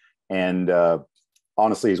Homebuilding. And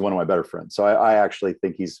honestly, he's one of my better friends. So I actually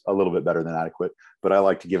think he's a little bit better than adequate, but I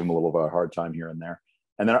like to give him a little bit of a hard time here and there.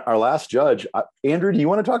 And then our last judge, Andrew, do you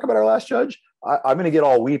want to talk about our last judge? I'm going to get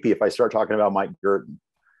all weepy if I start talking about Mike Gurton.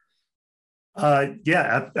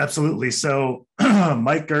 Yeah, absolutely. So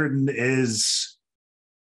Mike Gurton is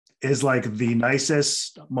like the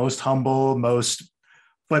nicest, most humble,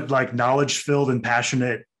 but like knowledge-filled and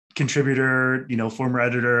passionate contributor, former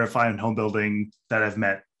editor of Fine Homebuilding that I've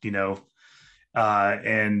met,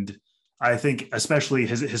 and I think especially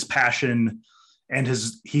his passion and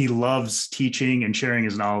he loves teaching and sharing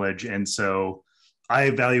his knowledge. And so I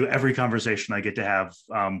value every conversation I get to have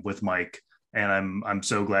with Mike. And I'm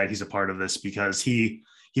so glad he's a part of this because he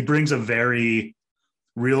brings a very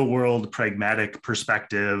real world, pragmatic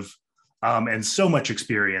perspective and so much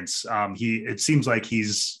experience. It seems like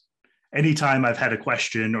anytime I've had a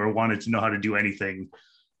question or wanted to know how to do anything,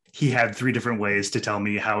 he had 3 different ways to tell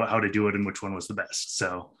me how to do it and which one was the best.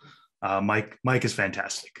 So Mike is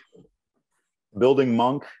fantastic. Building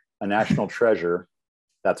Monk, a national treasure.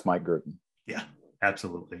 That's Mike Gurton. Yeah,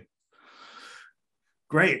 absolutely.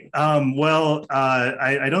 Great. Well,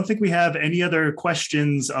 I don't think we have any other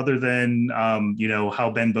questions other than,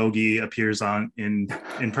 how Ben Bogey appears in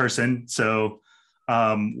person. So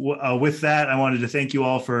with that, I wanted to thank you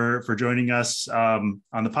all for joining us on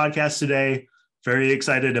the podcast today. Very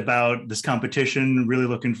excited about this competition. Really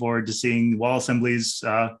looking forward to seeing wall assemblies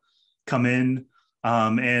come in.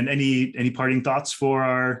 And any parting thoughts for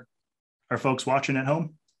our folks watching at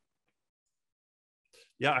home?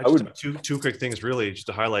 Yeah, I just have two quick things really just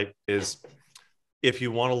to highlight is if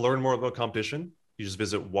you want to learn more about competition, you just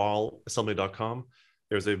visit wallassembly.com.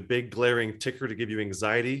 There's a big glaring ticker to give you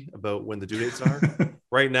anxiety about when the due dates are.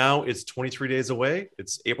 Right now, it's 23 days away.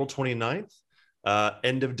 It's April 29th,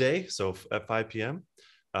 end of day, so at 5 p.m.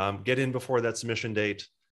 Get in before that submission date.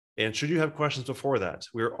 And should you have questions before that,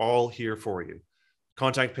 we're all here for you.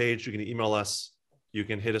 Contact page, you can email us. You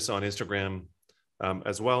can hit us on Instagram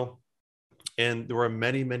as well. And there are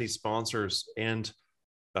many, many sponsors and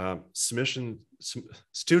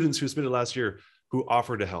students who submitted last year who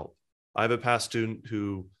offer to help. I have a past student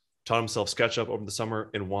who taught himself SketchUp over the summer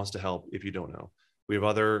and wants to help if you don't know. We have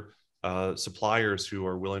other suppliers who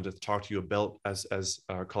are willing to talk to you about, as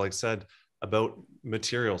our colleague said, about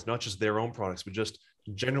materials, not just their own products, but just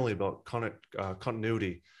generally about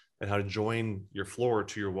continuity and how to join your floor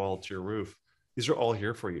to your wall, to your roof. These are all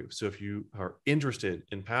here for you. So if you are interested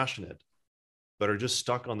and passionate, but are just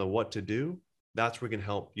stuck on the what to do, that's where we can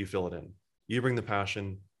help you fill it in. You bring the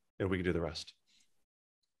passion and we can do the rest.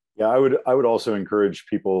 Yeah, I would also encourage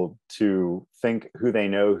people to think who they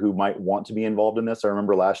know who might want to be involved in this. I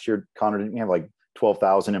remember last year, Connor, didn't have like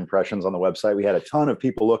 12,000 impressions on the website. We had a ton of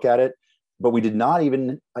people look at it, but we did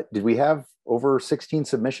we have over 16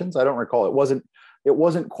 submissions? I don't recall. It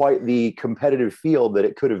wasn't quite the competitive field that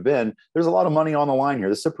it could have been. There's a lot of money on the line here.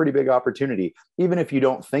 This is a pretty big opportunity. Even if you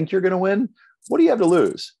don't think you're going to win, what do you have to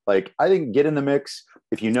lose? Like, I think get in the mix.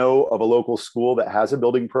 If you know of a local school that has a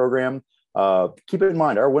building program, keep it in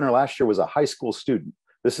mind, our winner last year was a high school student.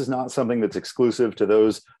 This is not something that's exclusive to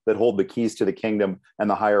those that hold the keys to the kingdom and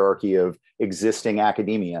the hierarchy of existing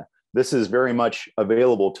academia. This is very much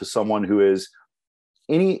available to someone who is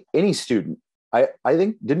any student. I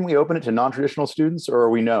think, didn't we open it to non-traditional students, or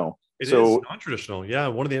are we no? It is non-traditional. Yeah.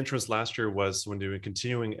 One of the entrants last year was when doing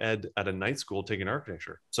continuing ed at a night school taking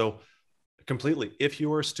architecture. So completely, if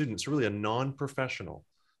you are a student, it's really a non-professional,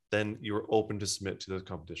 then you're open to submit to the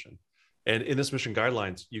competition. And in the submission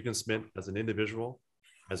guidelines, you can submit as an individual,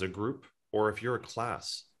 as a group, or if you're a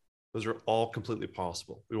class. Those are all completely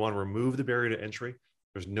possible. We want to remove the barrier to entry.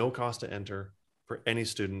 There's no cost to enter for any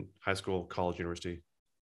student, high school, college, university.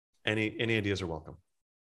 Any ideas are welcome.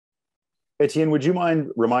 Etienne, would you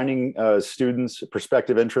mind reminding students,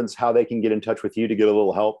 prospective entrants, how they can get in touch with you to get a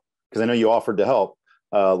little help? Because I know you offered to help.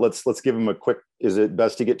 Let's give them a quick, is it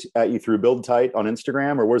best to get at you through BuildTight on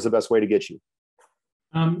Instagram, or where's the best way to get you?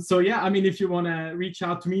 So yeah, I mean, if you want to reach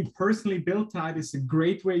out to me personally, BuildTight is a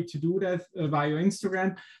great way to do that via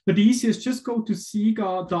Instagram. But the easiest, just go to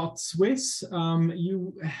siga.swiss.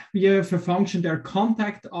 We have a function there,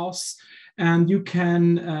 contact us. And you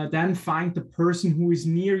can then find the person who is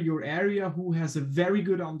near your area, who has a very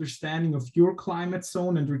good understanding of your climate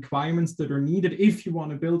zone and requirements that are needed if you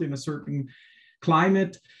want to build in a certain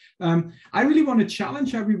climate. I really want to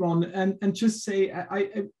challenge everyone and just say,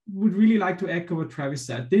 I would really like to echo what Travis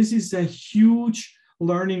said. This is a huge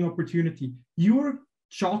learning opportunity. Your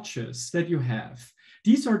judges that you have,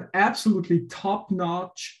 these are absolutely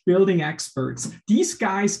top-notch building experts. These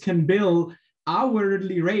guys can bill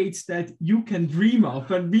hourly rates that you can dream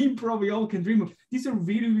of, and we probably all can dream of. These are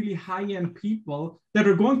really, really high-end people that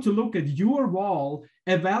are going to look at your wall,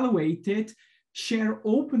 evaluate it, share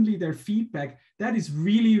openly their feedback. That is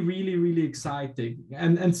really, really, really exciting.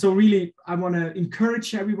 And so really, I want to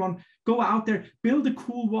encourage everyone, go out there, build a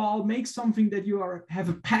cool wall, make something that you have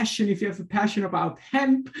a passion. If you have a passion about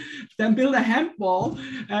hemp, then build a hemp wall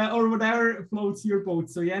or whatever floats your boat.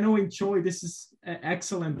 So yeah, no, enjoy. This is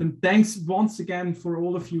excellent. And thanks once again for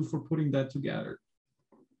all of you for putting that together.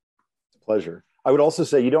 Pleasure. I would also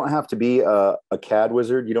say you don't have to be a CAD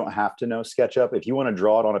wizard. You don't have to know SketchUp. If you want to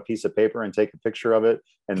draw it on a piece of paper and take a picture of it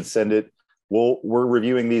and send it, we're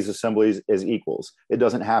reviewing these assemblies as equals. It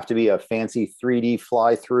doesn't have to be a fancy 3D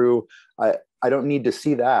fly through. I don't need to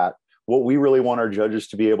see that. What we really want our judges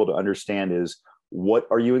to be able to understand is, what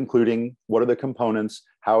are you including? What are the components?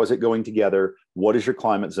 How is it going together? What is your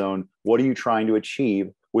climate zone? What are you trying to achieve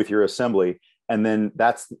with your assembly? And then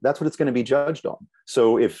that's what it's going to be judged on.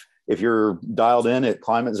 So if you're dialed in at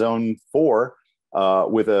climate zone 4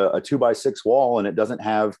 with a 2x6 wall, and it doesn't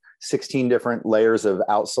have 16 different layers of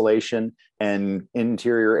outsulation and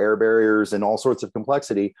interior air barriers and all sorts of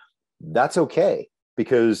complexity, that's okay,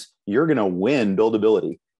 because you're going to win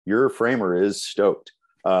buildability. Your framer is stoked.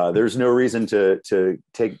 There's no reason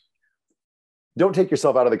don't take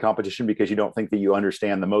yourself out of the competition because you don't think that you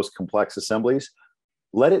understand the most complex assemblies.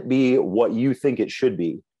 Let it be what you think it should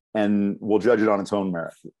be, and we'll judge it on its own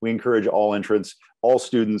merit. We encourage all entrants, all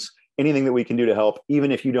students, anything that we can do to help.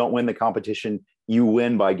 Even if you don't win the competition, you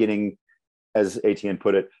win by getting, as Etienne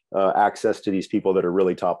put it, access to these people that are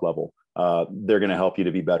really top level. They're going to help you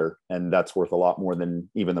to be better, and that's worth a lot more than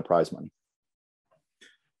even the prize money.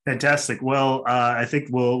 Fantastic. Well, I think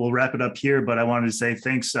we'll wrap it up here, but I wanted to say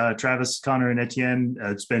thanks, Travis, Connor, and Etienne.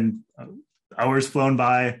 It's been hours flown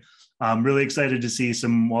by. I'm really excited to see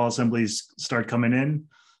some wall assemblies start coming in,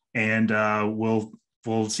 and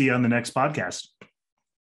we'll see you on the next podcast.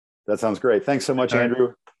 That sounds great. Thanks so much,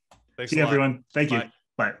 Andrew. Thanks see you, everyone. Thank you. Bye.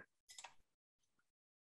 Bye.